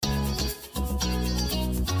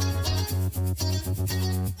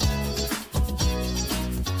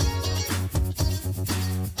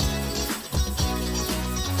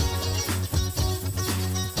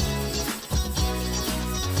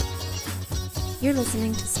You're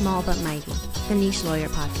listening to Small But Mighty, the Niche Lawyer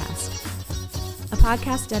Podcast. A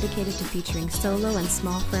podcast dedicated to featuring solo and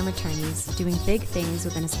small firm attorneys doing big things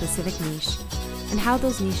within a specific niche and how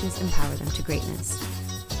those niches empower them to greatness.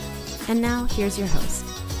 And now, here's your host,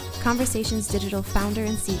 Conversations Digital founder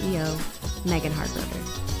and CEO, Megan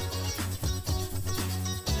Harberger.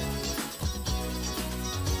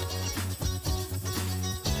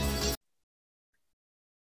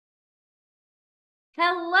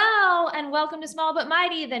 Hello, and welcome to Small But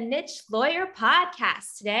Mighty, the Niche Lawyer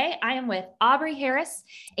Podcast. Today, I am with Aubrey Harris,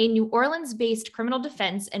 a New Orleans-based criminal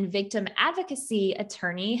defense and victim advocacy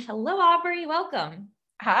attorney. Hello, Aubrey. Welcome.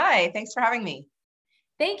 Hi, thanks for having me.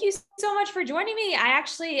 Thank you so much for joining me.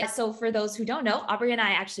 So for those who don't know, Aubrey and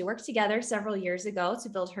I actually worked together several years ago to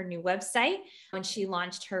build her new website when she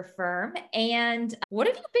launched her firm. And what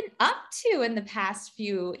have you been up to in the past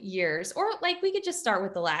few years? Or we could just start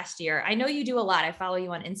with the last year. I know you do a lot. I follow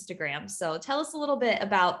you on Instagram. So tell us a little bit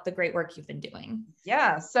about the great work you've been doing.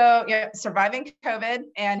 Surviving COVID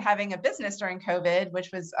and having a business during COVID,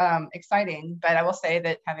 which was exciting. But I will say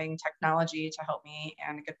that having technology to help me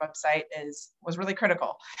and a good website was really critical.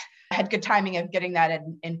 I had good timing of getting that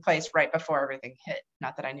in place right before everything hit.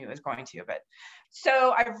 Not that I knew it was going to, but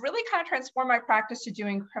so I've really kind of transformed my practice to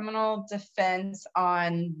doing criminal defense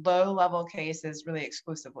on low-level cases really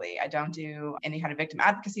exclusively. I don't do any kind of victim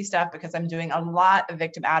advocacy stuff because I'm doing a lot of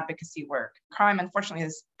victim advocacy work. Crime, unfortunately,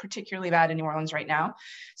 is particularly bad in New Orleans right now.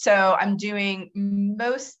 So I'm doing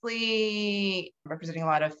mostly representing a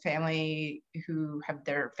lot of family who have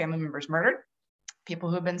their family members murdered, people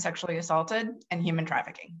who have been sexually assaulted, and human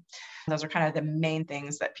trafficking. Those are kind of the main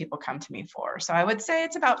things that people come to me for. So I would say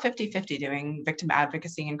it's about 50-50 doing victim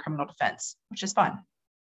advocacy and criminal defense, which is fun.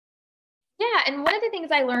 Yeah. And one of the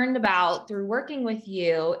things I learned about through working with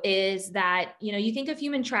you is that, you think of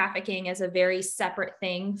human trafficking as a very separate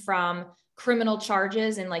thing from criminal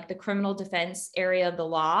charges and the criminal defense area of the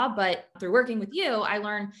law. But through working with you, I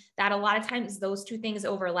learned that a lot of times those two things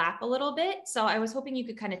overlap a little bit. So I was hoping you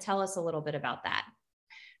could kind of tell us a little bit about that.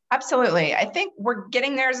 Absolutely. I think we're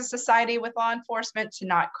getting there as a society with law enforcement to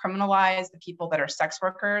not criminalize the people that are sex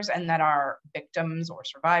workers and that are victims or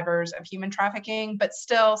survivors of human trafficking, but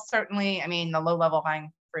still certainly, the low-level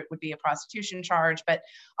hanging fruit would be a prostitution charge, but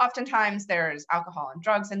oftentimes there's alcohol and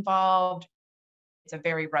drugs involved. It's a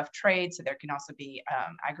very rough trade, so there can also be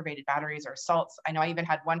aggravated batteries or assaults. I know I even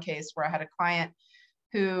had one case where I had a client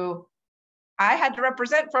who I had to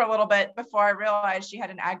represent for a little bit before I realized she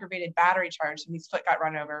had an aggravated battery charge and his foot got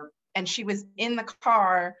run over. And she was in the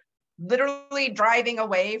car, literally driving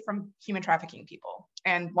away from human trafficking people.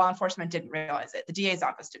 And law enforcement didn't realize it. The DA's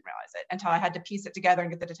office didn't realize it until I had to piece it together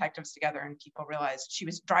and get the detectives together. And people realized she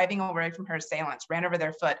was driving away from her assailants, ran over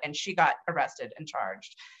their foot, and she got arrested and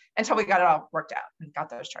charged until we got it all worked out and got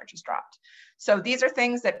those charges dropped. So these are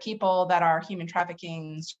things that people that are human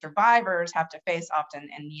trafficking survivors have to face often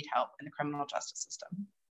and need help in the criminal justice system.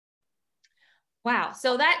 Wow.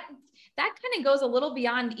 So that kind of goes a little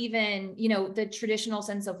beyond even, the traditional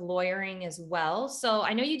sense of lawyering as well. So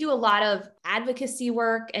I know you do a lot of advocacy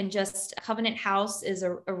work, and just Covenant House is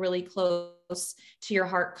a really close to your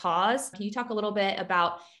heart cause. Can you talk a little bit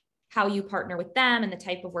about how you partner with them and the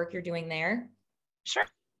type of work you're doing there? Sure.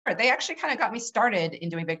 They actually kind of got me started in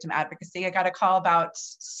doing victim advocacy. I got a call about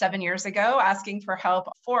 7 years ago asking for help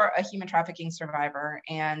for a human trafficking survivor.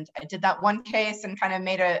 And I did that one case and kind of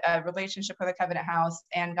made a relationship with a Covenant House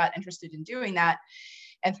and got interested in doing that.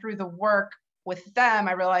 And through the work with them,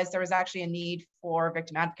 I realized there was actually a need for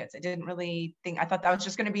victim advocates. I thought that was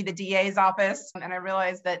just going to be the DA's office. And I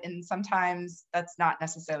realized that sometimes that's not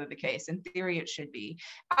necessarily the case. In theory, it should be.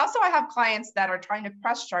 Also, I have clients that are trying to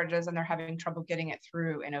press charges and they're having trouble getting it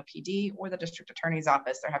through an OPD or the district attorney's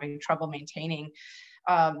office. They're having trouble maintaining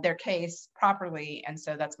their case properly. And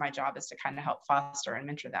so that's my job, is to kind of help foster and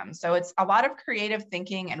mentor them. So it's a lot of creative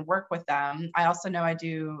thinking and work with them. I also know I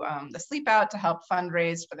do the sleep out to help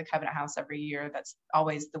fundraise for the Covenant House every year. That's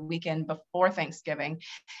always the weekend before Thanksgiving.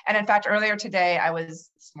 And in fact, earlier today,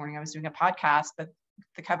 this morning I was doing a podcast with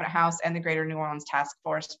the Covenant House and the Greater New Orleans Task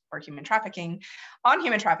Force for Human Trafficking on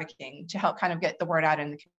human trafficking to help kind of get the word out in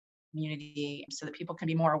the community so that people can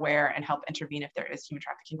be more aware and help intervene if there is human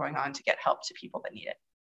trafficking going on, to get help to people that need it.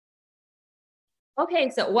 Okay,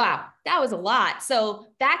 so wow, that was a lot. So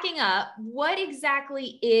backing up, what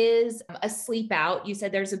exactly is a sleep out? You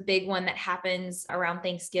said there's a big one that happens around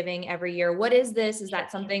Thanksgiving every year. What is this? Is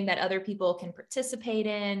that something that other people can participate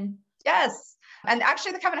in? Yes. And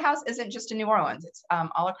actually, the Covenant House isn't just in New Orleans. It's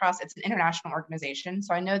all across. It's an international organization.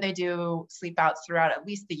 So I know they do sleep outs throughout at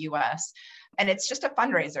least the US. And it's just a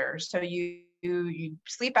fundraiser. So you you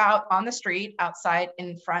sleep out on the street outside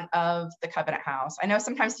in front of the Covenant House. I know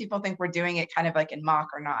sometimes people think we're doing it kind of like in mock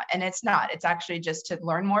or not, and it's not. It's actually just to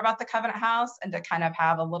learn more about the Covenant House and to kind of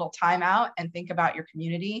have a little time out and think about your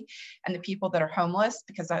community and the people that are homeless,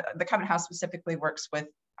 because the Covenant House specifically works with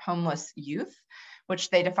homeless youth, which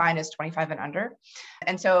they define as 25 and under.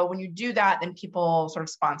 And so when you do that, then people sort of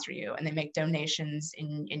sponsor you and they make donations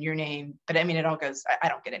in your name. But I mean, it all goes, I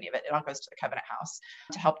don't get any of it. It all goes to the Covenant House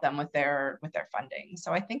to help them with their funding.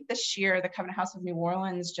 So I think this year, the Covenant House of New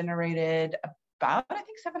Orleans generated about, I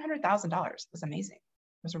think, $700,000. It was amazing.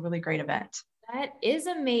 It was a really great event. That is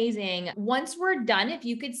amazing. Once we're done, if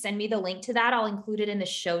you could send me the link to that, I'll include it in the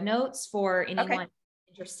show notes for anyone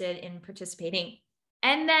interested in participating.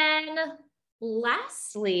 And then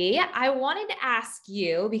lastly, I wanted to ask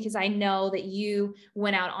you, because I know that you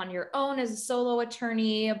went out on your own as a solo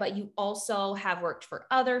attorney, but you also have worked for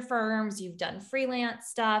other firms. You've done freelance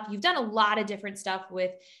stuff. You've done a lot of different stuff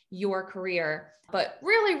with your career, but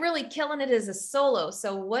really, really killing it as a solo.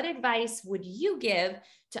 So what advice would you give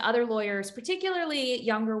to other lawyers, particularly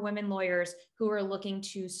younger women lawyers who are looking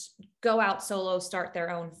to go out solo, start their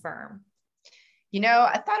own firm? You know,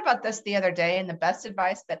 I thought about this the other day, and the best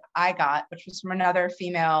advice that I got, which was from another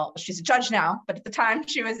female, she's a judge now, but at the time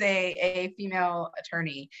she was a female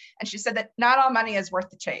attorney. And she said that not all money is worth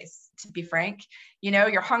the chase, to be frank. You know,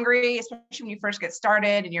 you're hungry, especially when you first get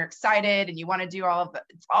started and you're excited and you want to do all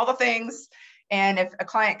the things. And if a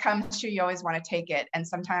client comes to you, you always want to take it. And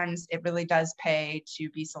sometimes it really does pay to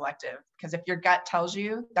be selective, because if your gut tells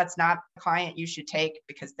you that's not a client you should take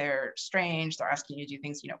because they're strange, they're asking you to do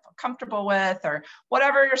things you don't feel comfortable with, or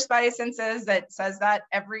whatever your spidey sense is that says that,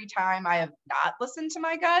 every time I have not listened to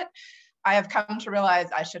my gut, I have come to realize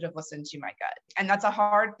I should have listened to my gut. And that's a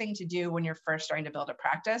hard thing to do when you're first starting to build a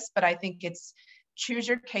practice. But I think it's choose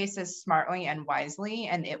your cases smartly and wisely,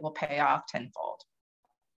 and it will pay off tenfold.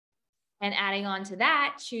 And adding on to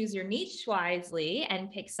that, choose your niche wisely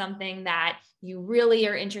and pick something that you really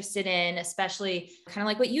are interested in, especially kind of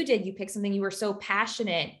like what you did. You picked something you were so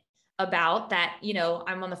passionate about that, you know,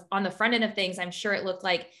 I'm on the front end of things. I'm sure it looked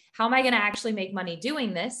like, how am I going to actually make money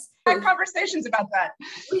doing this? I had conversations about that.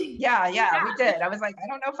 Yeah, we did. I was like, I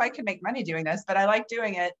don't know if I can make money doing this, but I like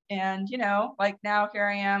doing it. And, you know, like now here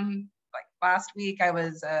I am. Like last week, I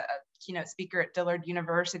was a keynote speaker at Dillard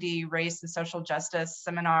University Race and Social Justice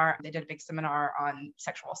seminar. They did a big seminar on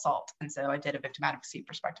sexual assault. And so I did a victim advocacy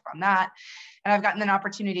perspective on that. And I've gotten an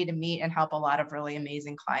opportunity to meet and help a lot of really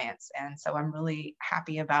amazing clients. And so I'm really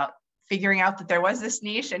happy about figuring out that there was this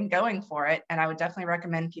niche and going for it. And I would definitely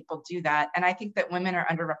recommend people do that. And I think that women are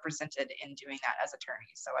underrepresented in doing that as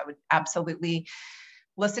attorneys. So I would absolutely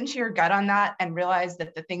listen to your gut on that and realize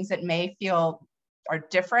that the things that may feel are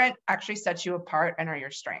different actually set you apart and are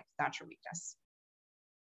your strength, not your weakness.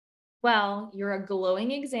 Well, you're a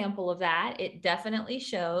glowing example of that. It definitely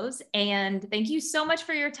shows. And thank you so much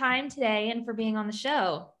for your time today and for being on the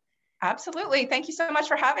show. Absolutely. Thank you so much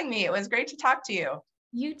for having me. It was great to talk to you.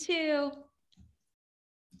 You too.